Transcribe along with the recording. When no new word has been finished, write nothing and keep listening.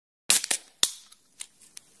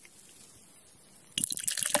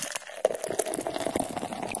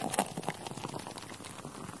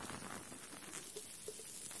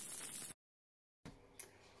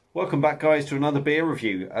Welcome back, guys, to another beer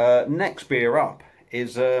review. Next beer up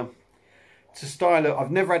is it's a style of,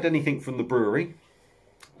 I've never had anything from the brewery,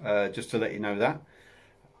 just to let you know that,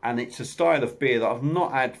 and it's a style of beer that I've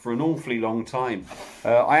not had for an awfully long time.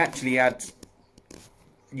 I actually had,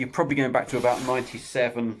 you're probably going back to about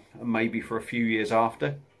 97 and maybe for a few years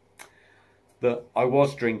after that I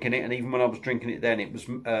was drinking it, and even when I was drinking it then it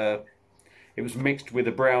was mixed with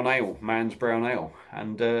a brown ale, man's brown ale,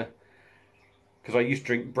 and because I used to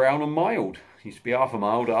drink brown and mild. It used to be half a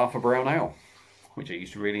mild, half a brown ale, which I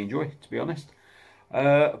used to really enjoy, to be honest.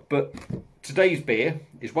 But today's beer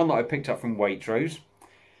is one that I picked up from Waitrose.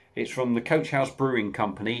 It's from the Coach House Brewing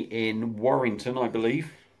Company in Warrington, I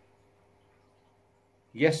believe.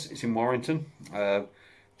 Yes, it's in Warrington,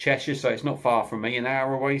 Cheshire, so it's not far from me, an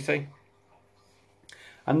hour away, say.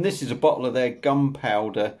 And this is a bottle of their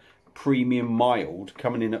Gunpowder Premium Mild,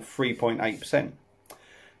 coming in at 3.8%.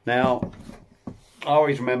 Now, I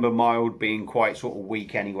always remember mild being quite sort of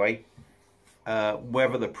weak anyway.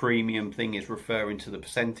 Whether the premium thing is referring to the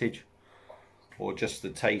percentage or just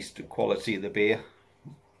the taste and quality of the beer,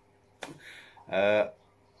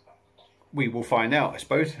 we will find out, I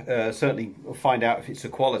suppose. Certainly we'll find out if it's the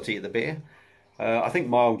quality of the beer. I think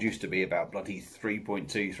mild used to be about bloody 3.2,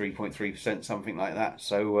 3.3%, something like that.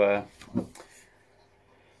 So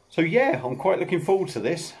yeah, I'm quite looking forward to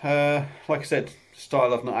this. Like I said,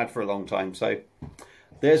 style I've not had for a long time. So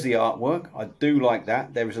there's the artwork. I do like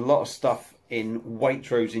that. There is a lot of stuff in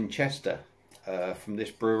Waitrose in Chester from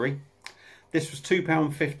this brewery. This was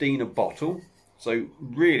 £2.15 a bottle, so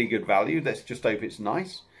really good value. Let's just hope it's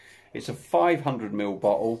nice. It's a 500ml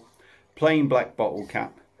bottle, plain black bottle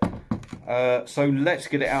cap. So let's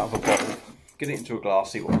get it out of a bottle, get it into a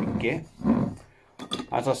glass, see what we can get.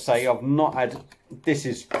 As I say, I've not had, this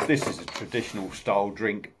is a traditional style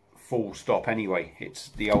drink, full stop anyway. It's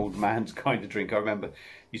the old man's kind of drink. I remember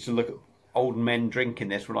used to look at old men drinking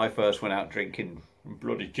this when I first went out drinking.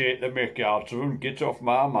 Bloody take the mick out of them, get off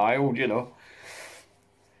my mild, you know.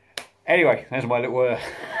 Anyway, there's my little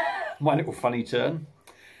my little funny turn.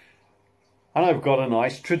 And I've got a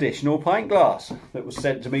nice traditional pint glass that was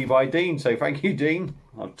sent to me by Dean, so thank you, Dean.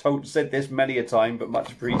 I've said this many a time, but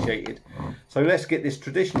much appreciated. So let's get this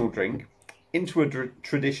traditional drink into a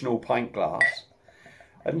traditional pint glass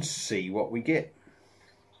and see what we get.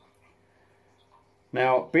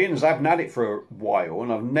 Now, being as I haven't had it for a while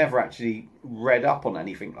and I've never actually read up on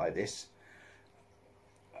anything like this,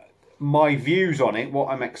 my views on it, what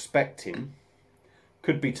I'm expecting,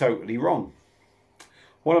 could be totally wrong.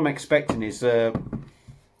 What I'm expecting is a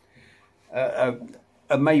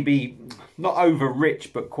maybe not over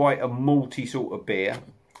rich, but quite a malty sort of beer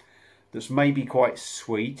that's maybe quite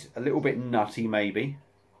sweet, a little bit nutty maybe.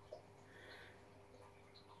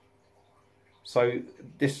 So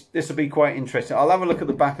this will be quite interesting. I'll have a look at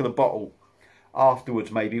the back of the bottle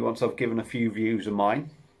afterwards, maybe once I've given a few views of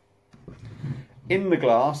mine. In the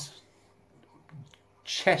glass,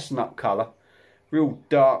 chestnut colour, real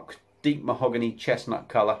dark, deep mahogany chestnut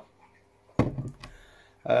colour.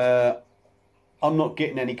 I'm not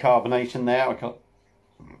getting any carbonation there. I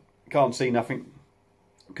can't see nothing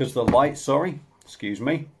because of the light, sorry, excuse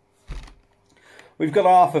me. We've got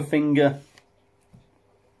half a finger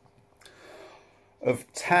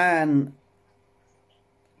of tan,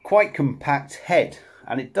 quite compact head,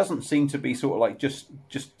 and it doesn't seem to be sort of like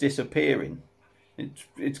just disappearing.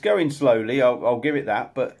 It's going slowly, I'll give it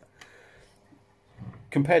that, but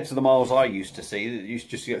compared to the miles I used to see, it used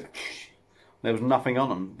to just go, there was nothing on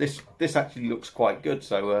them. This actually looks quite good,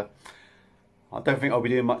 so I don't think I'll be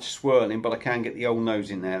doing much swirling, but I can get the old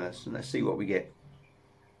nose in there. Let's see what we get.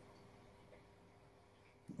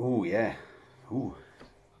 Oh yeah, ooh,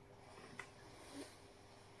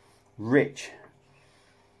 rich,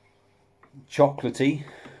 chocolatey.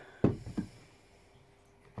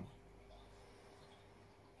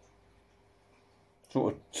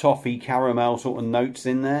 Sort of toffee caramel sort of notes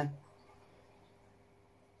in there.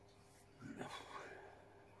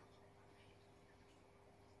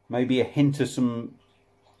 Maybe a hint of some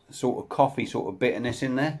sort of coffee sort of bitterness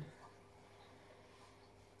in there.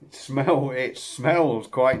 It smells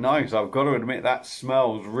quite nice. I've got to admit that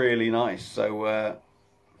smells really nice. So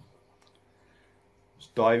let's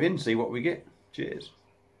dive in, see what we get. Cheers.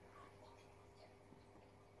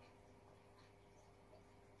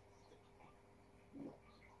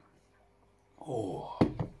 Oh,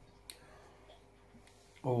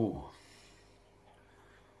 oh,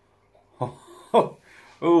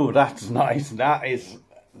 oh, that's nice. That is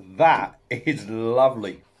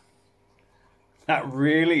lovely. That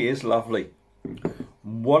really is lovely.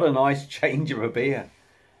 What a nice change of a beer.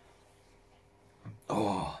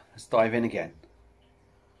 Oh, let's dive in again.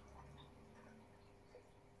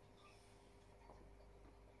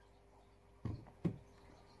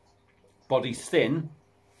 Body's thin,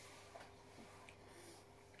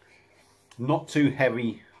 not too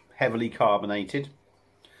heavily carbonated.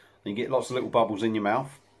 You get lots of little bubbles in your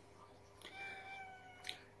mouth.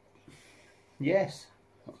 Yes,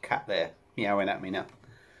 got a cat there meowing at me now.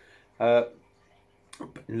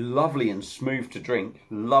 Lovely and smooth to drink.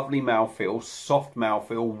 Lovely mouthfeel, soft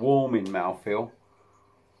mouthfeel, warming mouthfeel.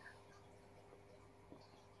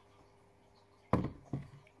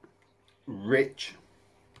 Rich,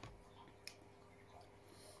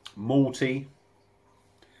 malty,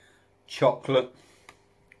 chocolate.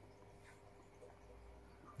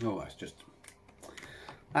 Oh,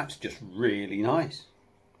 that's just really nice.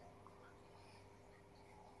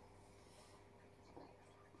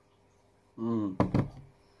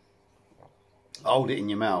 Hold it in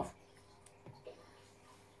your mouth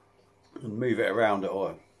and move it around at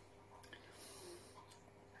all.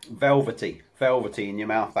 Velvety in your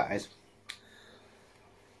mouth, that is.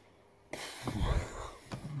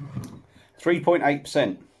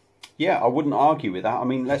 3.8%. Yeah, I wouldn't argue with that. I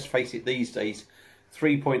mean, let's face it, these days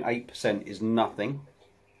 3.8% is nothing.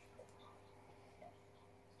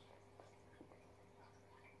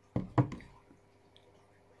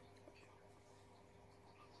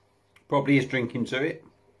 Probably is drinking to it.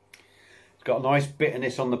 It's got a nice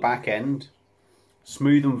bitterness on the back end,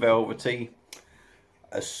 smooth and velvety,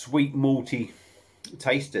 a sweet malty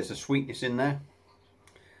taste. There's a sweetness in there,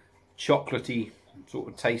 chocolatey sort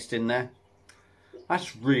of taste in there.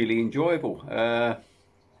 That's really enjoyable. That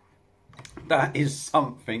is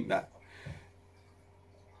something that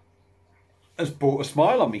has brought a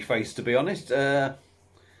smile on my face, to be honest.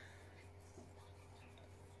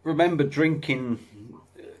 Remember drinking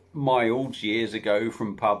milds years ago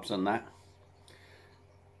from pubs and that,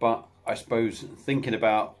 but I suppose thinking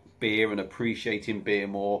about beer and appreciating beer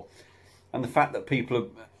more, and the fact that people are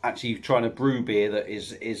actually trying to brew beer that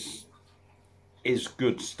is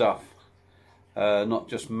good stuff, not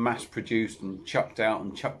just mass produced and chucked out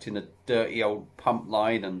and chucked in a dirty old pump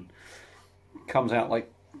line and comes out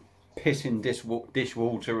like piss in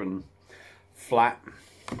dishwater and flat.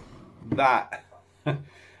 That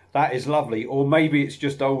that is lovely. Or maybe it's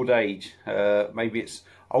just old age. Maybe it's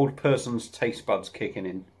old person's taste buds kicking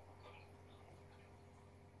in.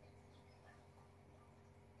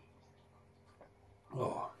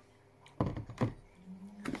 Oh.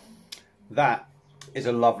 That is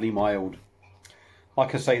a lovely mild.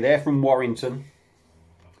 Like I say, they're from Warrington.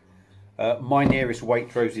 My nearest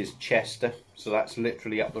Waitrose is Chester, so that's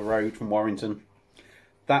literally up the road from Warrington.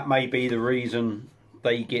 That may be the reason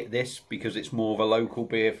they get this, because it's more of a local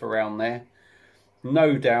beer for around there.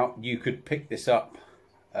 No doubt you could pick this up.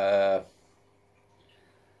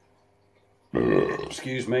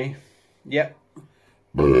 Excuse me. Yep.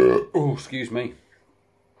 Oh, excuse me.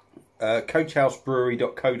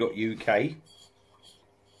 coachhousebrewery.co.uk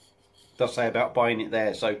does say about buying it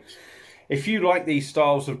there. So if you like these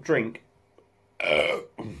styles of drink, oh,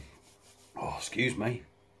 excuse me,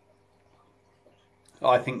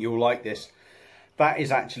 I think you'll like this. That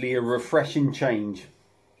is actually a refreshing change.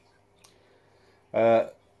 To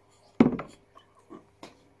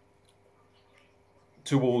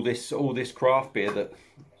all this craft beer that,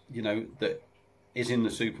 you know, that is in the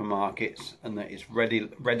supermarkets and that is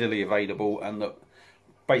readily available, and that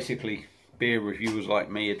basically beer reviewers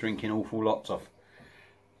like me are drinking awful lots of.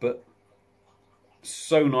 But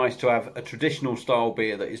so nice to have a traditional style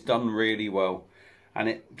beer that is done really well.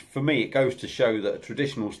 And for me, it goes to show that a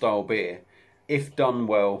traditional style beer, if done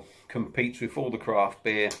well, competes with all the craft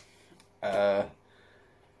beer, and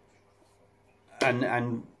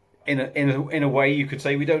in a way you could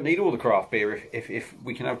say we don't need all the craft beer if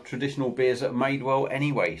we can have traditional beers that are made well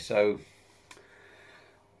anyway. So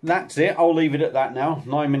that's it. I'll leave it at that now.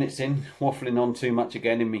 9 minutes in, waffling on too much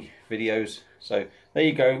again in my videos. So there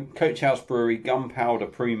you go, Coach House Brewery Gunpowder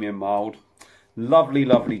Premium Mild. Lovely,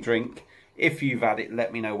 lovely drink. If you've had it,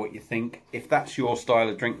 let me know what you think. If that's your style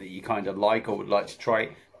of drink that you kind of like or would like to try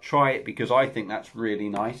it, because I think that's really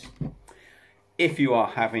nice. If you are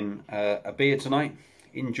having a beer tonight,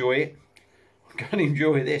 enjoy it. Go and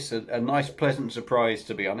enjoy this. A nice, pleasant surprise,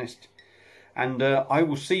 to be honest. And I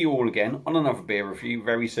will see you all again on another beer review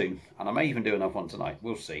very soon. And I may even do another one tonight.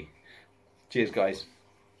 We'll see. Cheers, guys.